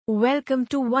Welcome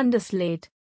to Wonderslate.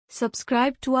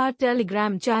 Subscribe to our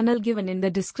Telegram channel given in the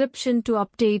description to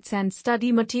updates and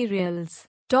study materials.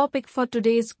 Topic for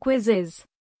today's quiz is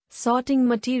sorting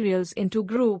materials into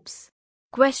groups.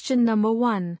 Question number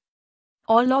 1.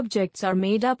 All objects are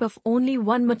made up of only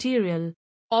one material.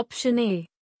 Option A.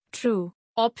 True.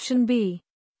 Option B.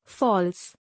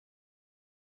 False.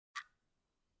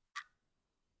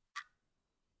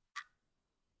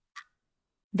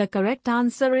 The correct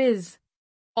answer is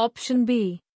Option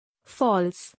B.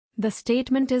 False. The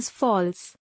statement is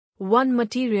false. One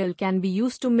material can be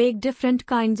used to make different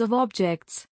kinds of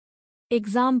objects.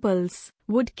 Examples: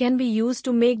 wood can be used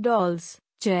to make dolls,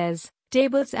 chairs,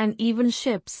 tables and even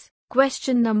ships.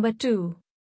 Question number 2.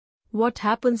 What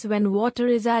happens when water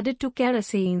is added to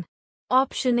kerosene?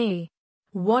 Option A.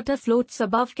 Water floats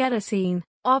above kerosene.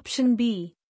 Option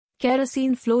B.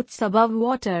 Kerosene floats above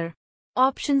water.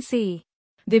 Option C.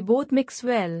 They both mix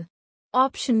well.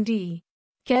 Option D.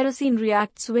 Kerosene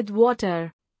reacts with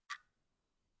water.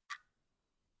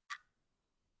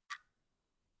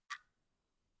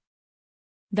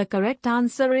 The correct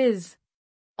answer is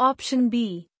Option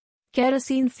B.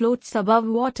 Kerosene floats above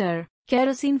water.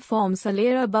 Kerosene forms a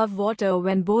layer above water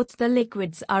when both the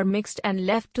liquids are mixed and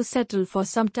left to settle for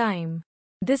some time.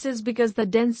 This is because the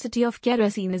density of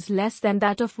kerosene is less than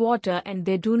that of water and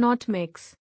they do not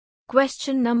mix.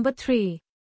 Question number 3.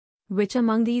 Which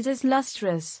among these is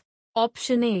lustrous?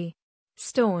 Option A.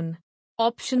 Stone.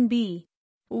 Option B.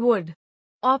 Wood.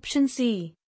 Option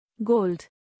C. Gold.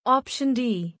 Option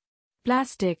D.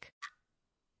 Plastic.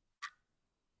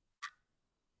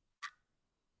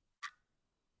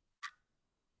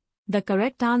 The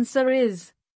correct answer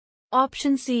is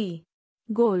Option C.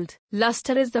 Gold.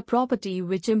 Luster is the property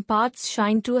which imparts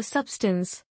shine to a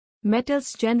substance.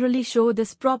 Metals generally show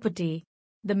this property.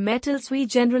 The metals we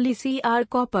generally see are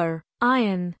copper,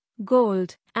 iron,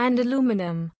 gold, and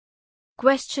aluminum.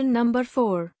 Question number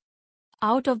 4.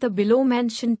 Out of the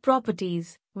below-mentioned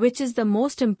properties, which is the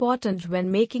most important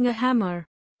when making a hammer?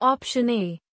 Option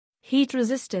A. Heat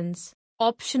resistance.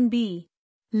 Option B.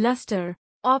 Luster.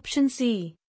 Option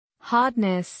C.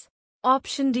 Hardness.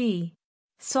 Option D.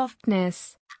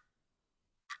 Softness.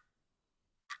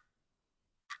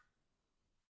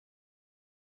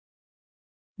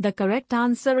 The correct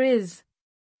answer is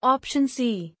Option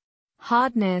C.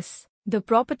 Hardness. The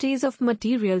properties of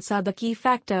materials are the key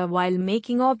factor while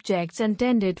making objects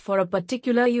intended for a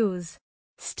particular use.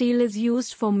 Steel is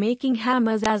used for making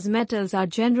hammers as metals are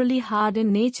generally hard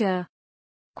in nature.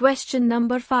 Question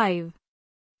number 5.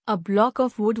 A block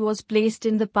of wood was placed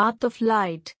in the path of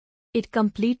light. It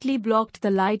completely blocked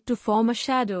the light to form a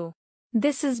shadow.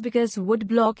 This is because wood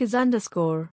block is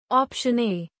underscore. Option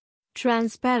A.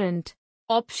 Transparent.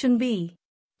 Option B.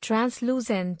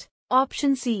 Translucent.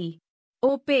 Option C.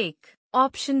 Opaque.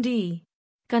 Option D.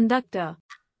 Conductor.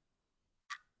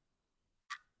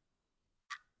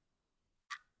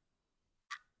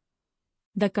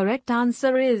 The correct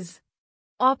answer is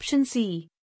Option C.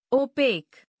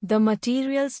 Opaque. The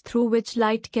materials through which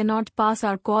light cannot pass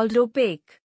are called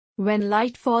opaque. When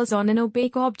light falls on an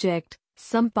opaque object,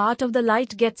 some part of the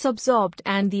light gets absorbed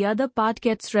and the other part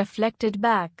gets reflected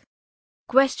back.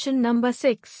 Question number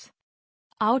 6.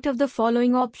 Out of the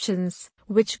following options,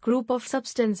 which group of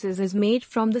substances is made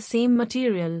from the same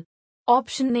material?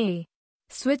 Option A.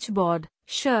 Switchboard,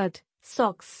 shirt,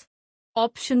 socks.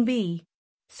 Option B.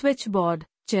 Switchboard,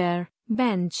 chair,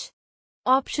 bench.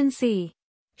 Option C.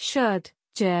 Shirt,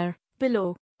 chair,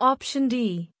 pillow. Option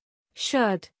D.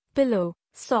 Shirt, pillow,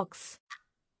 socks.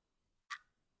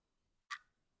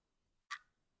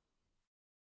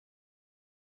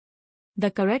 The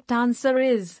correct answer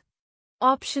is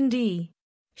Option D.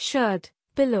 Shirt,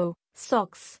 pillow,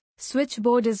 socks.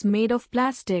 Switchboard is made of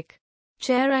plastic.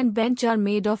 Chair and bench are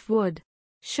made of wood.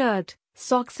 Shirt,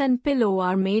 socks and pillow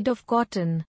are made of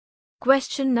cotton.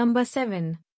 Question number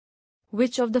 7.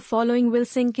 Which of the following will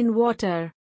sink in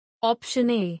water?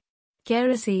 Option A.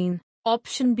 Kerosene.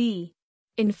 Option B.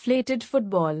 Inflated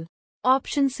football.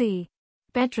 Option C.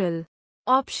 Petrol.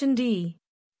 Option D.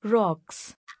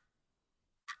 Rocks.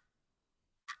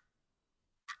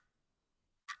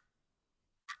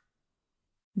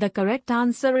 The correct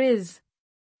answer is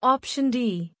Option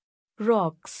D.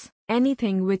 Rocks.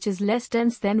 Anything which is less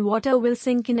dense than water will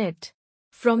sink in it.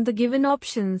 From the given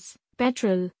options,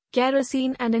 petrol,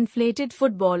 kerosene and inflated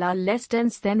football are less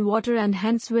dense than water and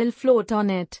hence will float on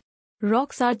it.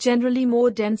 Rocks are generally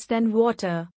more dense than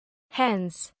water.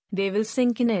 Hence, they will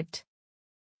sink in it.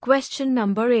 Question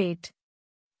number 8.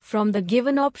 From the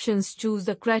given options, choose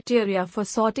the criteria for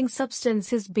sorting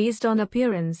substances based on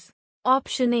appearance.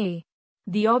 Option A.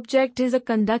 The object is a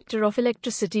conductor of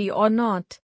electricity or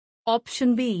not.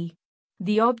 Option B.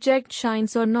 The object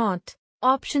shines or not.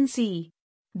 Option C.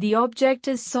 The object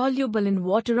is soluble in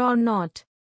water or not.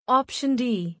 Option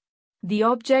D. The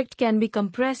object can be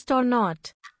compressed or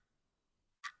not.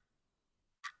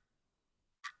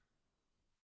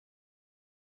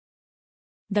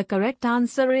 The correct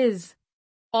answer is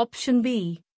Option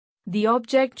B. The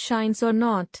object shines or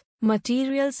not.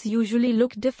 Materials usually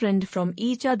look different from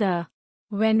each other.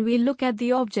 When we look at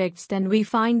the objects, then we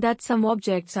find that some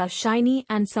objects are shiny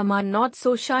and some are not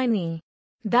so shiny.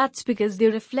 That's because they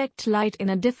reflect light in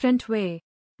a different way.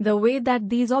 The way that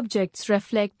these objects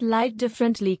reflect light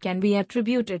differently can be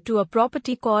attributed to a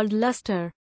property called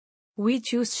luster. We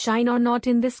choose shine or not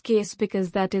in this case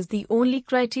because that is the only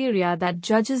criteria that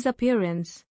judges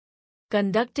appearance.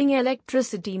 Conducting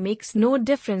electricity makes no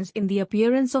difference in the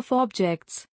appearance of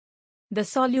objects. The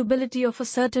solubility of a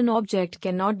certain object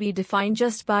cannot be defined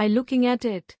just by looking at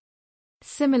it.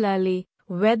 Similarly,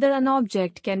 whether an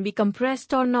object can be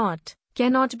compressed or not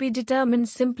cannot be determined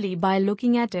simply by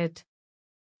looking at it.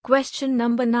 Question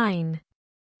number 9.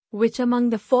 Which among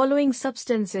the following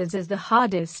substances is the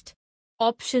hardest?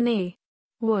 Option A.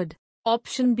 Wood.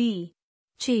 Option B.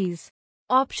 Cheese.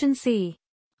 Option C.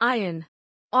 Iron.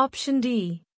 Option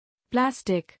D.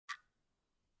 Plastic.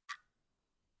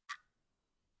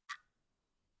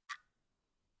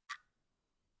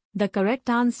 The correct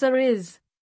answer is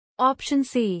Option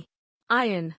C.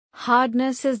 Iron.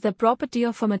 Hardness is the property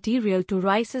of a material to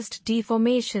resist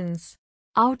deformations.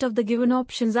 Out of the given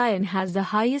options, iron has the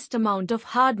highest amount of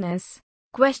hardness.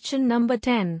 Question number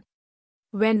 10.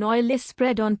 When oil is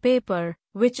spread on paper,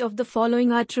 which of the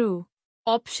following are true?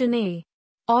 Option A.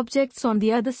 Objects on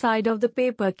the other side of the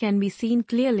paper can be seen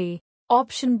clearly.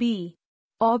 Option B.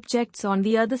 Objects on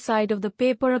the other side of the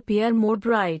paper appear more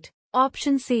bright.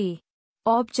 Option C.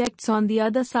 Objects on the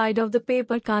other side of the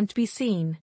paper can't be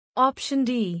seen. Option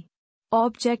D.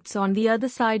 Objects on the other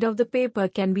side of the paper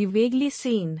can be vaguely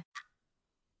seen.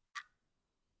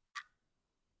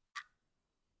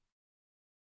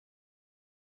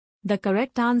 The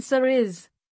correct answer is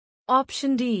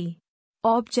Option D.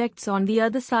 Objects on the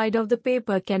other side of the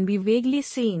paper can be vaguely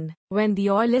seen. When the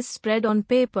oil is spread on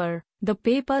paper, the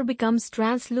paper becomes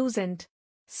translucent.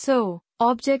 So,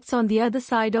 objects on the other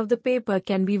side of the paper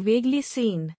can be vaguely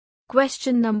seen.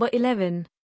 Question number 11.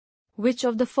 Which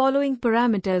of the following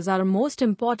parameters are most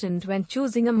important when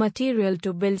choosing a material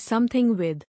to build something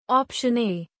with? Option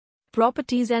A.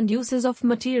 Properties and uses of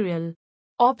material.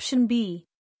 Option B.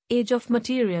 Age of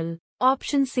material.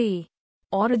 Option C.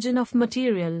 Origin of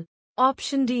material.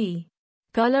 Option D.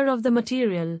 Color of the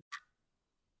material.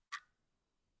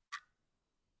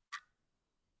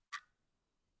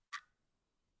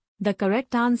 The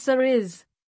correct answer is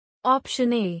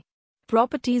Option A.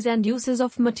 Properties and uses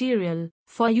of material.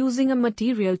 For using a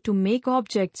material to make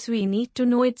objects, we need to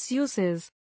know its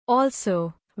uses.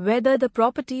 Also, whether the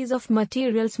properties of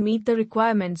materials meet the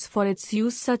requirements for its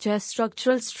use, such as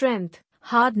structural strength,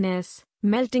 hardness,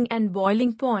 melting and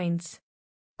boiling points.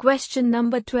 Question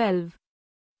number 12.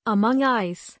 Among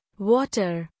ice,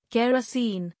 water,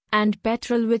 kerosene, and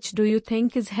petrol, which do you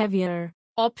think is heavier?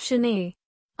 Option A.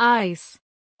 Ice.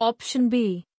 Option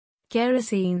B.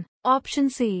 Kerosene.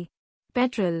 Option C.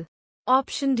 Petrol.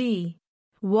 Option D.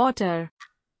 Water.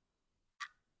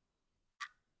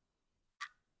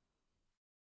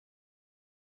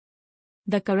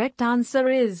 The correct answer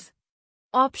is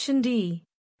Option D.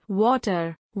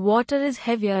 Water. Water is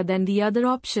heavier than the other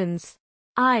options.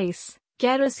 Ice,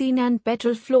 kerosene and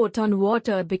petrol float on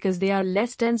water because they are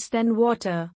less dense than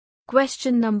water.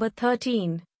 Question number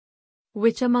 13.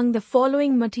 Which among the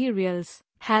following materials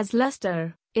has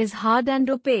luster, is hard and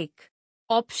opaque?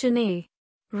 Option A.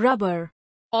 Rubber.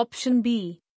 Option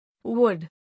B. Wood.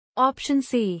 Option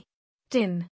C.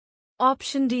 Tin.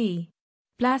 Option D.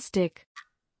 Plastic.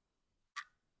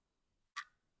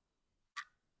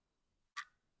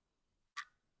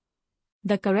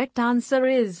 The correct answer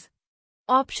is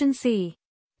Option C.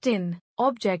 Tin.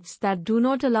 Objects that do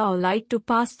not allow light to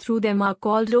pass through them are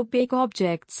called opaque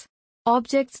objects.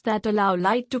 Objects that allow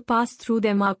light to pass through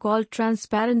them are called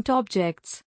transparent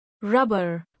objects.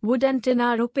 Rubber, wood and tin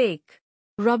are opaque.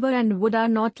 Rubber and wood are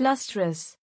not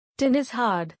lustrous. Tin is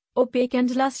hard, opaque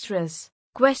and lustrous.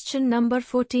 Question number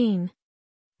 14.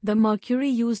 The mercury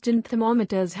used in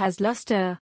thermometers has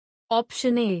luster.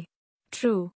 Option A.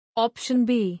 True. Option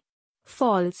B.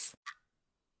 False.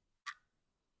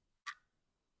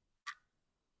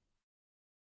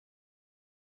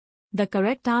 The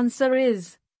correct answer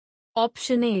is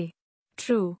Option A.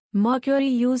 True. Mercury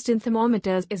used in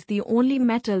thermometers is the only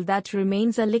metal that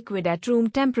remains a liquid at room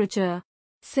temperature.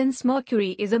 Since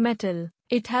mercury is a metal,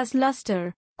 it has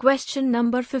luster. Question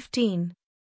number 15.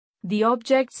 The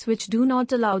objects which do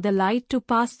not allow the light to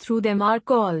pass through them are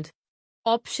called: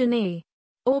 Option A,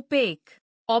 opaque.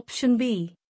 Option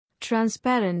B,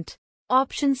 transparent.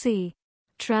 Option C,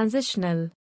 transitional.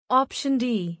 Option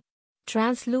D,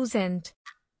 translucent.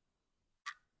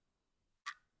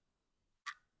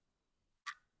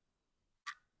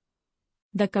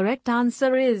 The correct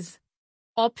answer is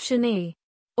Option A,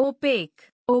 opaque.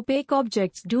 Opaque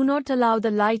objects do not allow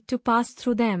the light to pass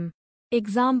through them.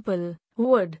 Example: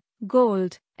 wood,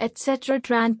 gold, etc.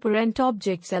 Transparent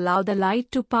objects allow the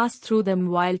light to pass through them,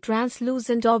 while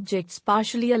translucent objects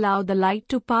partially allow the light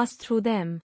to pass through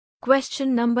them.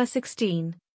 Question number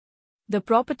 16. The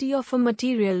property of a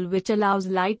material which allows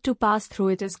light to pass through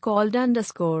it is called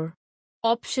underscore.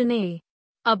 Option A,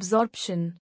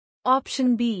 absorption.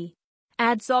 Option B,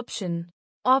 adsorption.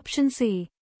 Option C,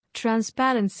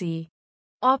 transparency.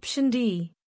 Option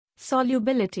D,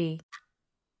 solubility.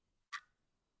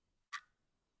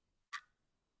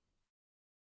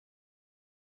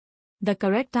 The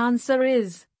correct answer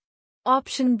is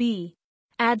Option B,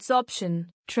 adsorption.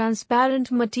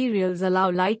 Transparent materials allow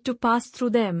light to pass through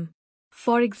them.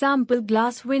 For example,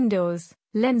 glass windows,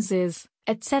 lenses,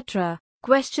 etc.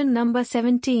 Question number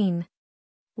 17.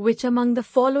 Which among the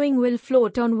following will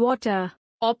float on water?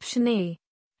 Option A,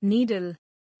 needle.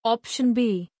 Option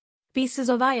B, pieces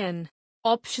of iron.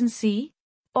 Option C,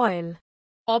 oil.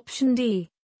 Option D,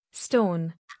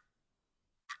 stone.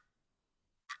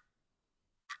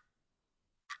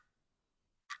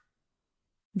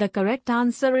 The correct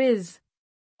answer is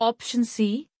Option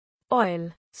C,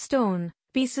 oil, stone,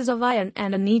 pieces of iron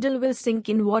and a needle will sink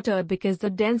in water because the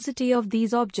density of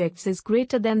these objects is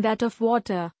greater than that of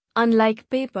water, unlike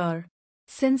paper.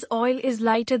 Since oil is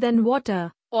lighter than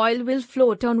water, oil will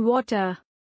float on water.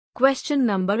 Question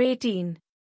number 18.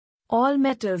 All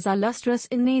metals are lustrous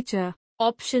in nature.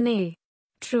 Option A,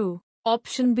 true.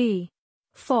 Option B,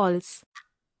 false.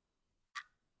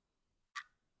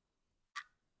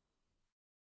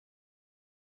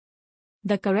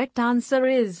 The correct answer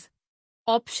is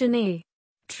Option A,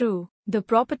 true. The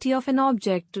property of an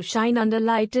object to shine under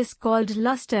light is called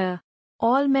luster.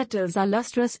 All metals are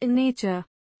lustrous in nature.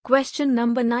 Question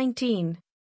number 19.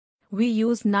 We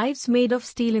use knives made of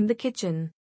steel in the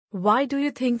kitchen. Why do you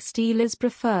think steel is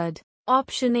preferred?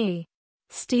 Option A,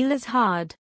 steel is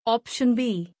hard. Option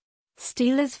B,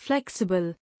 steel is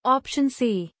flexible. Option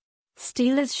C,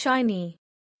 steel is shiny.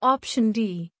 Option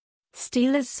D,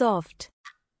 steel is soft.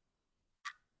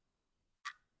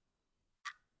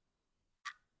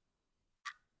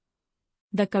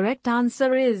 The correct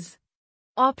answer is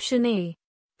Option A,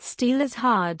 steel is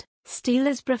hard. Steel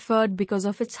is preferred because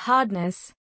of its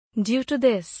hardness. Due to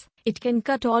this, it can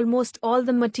cut almost all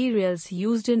the materials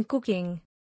used in cooking.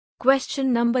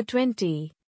 Question number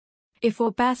 20. If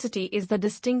opacity is the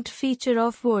distinct feature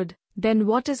of wood, then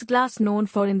what is glass known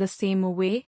for in the same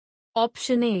way?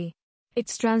 Option A,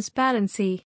 its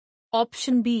transparency.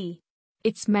 Option B,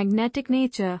 its magnetic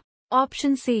nature.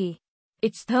 Option C,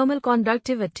 its thermal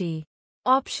conductivity.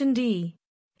 Option D,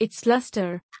 its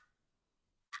luster.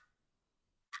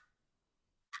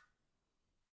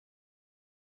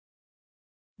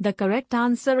 The correct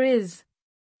answer is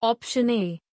Option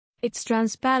A, its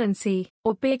transparency.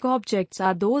 Opaque objects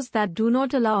are those that do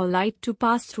not allow light to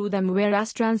pass through them,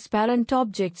 whereas transparent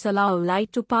objects allow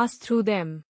light to pass through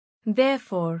them.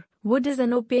 Therefore, wood is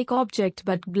an opaque object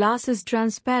but glass is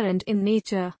transparent in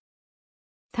nature.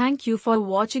 Thank you for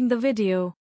watching the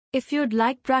video. If you'd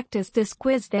like practice this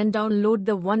quiz, then download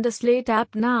the Wonderslate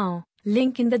app now.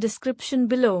 Link in the description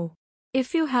below.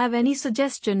 If you have any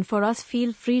suggestion for us,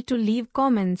 feel free to leave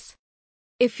comments.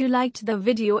 If you liked the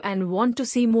video and want to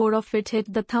see more of it,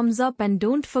 hit the thumbs up and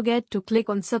don't forget to click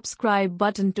on subscribe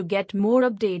button to get more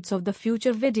updates of the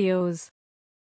future videos.